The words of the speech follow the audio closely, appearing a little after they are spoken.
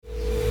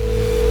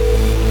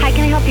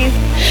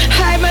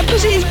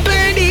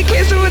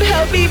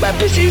help me? My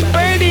pussy's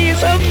burning.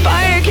 It's on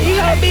fire. Can you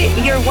help me?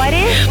 Your what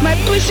is? My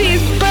pussy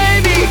is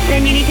burning.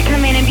 Then you need to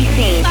come in and be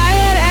seen. I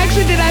had an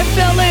accident. I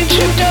fell and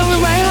tripped over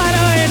my hot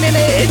iron and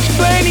it's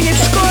burning.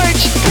 It's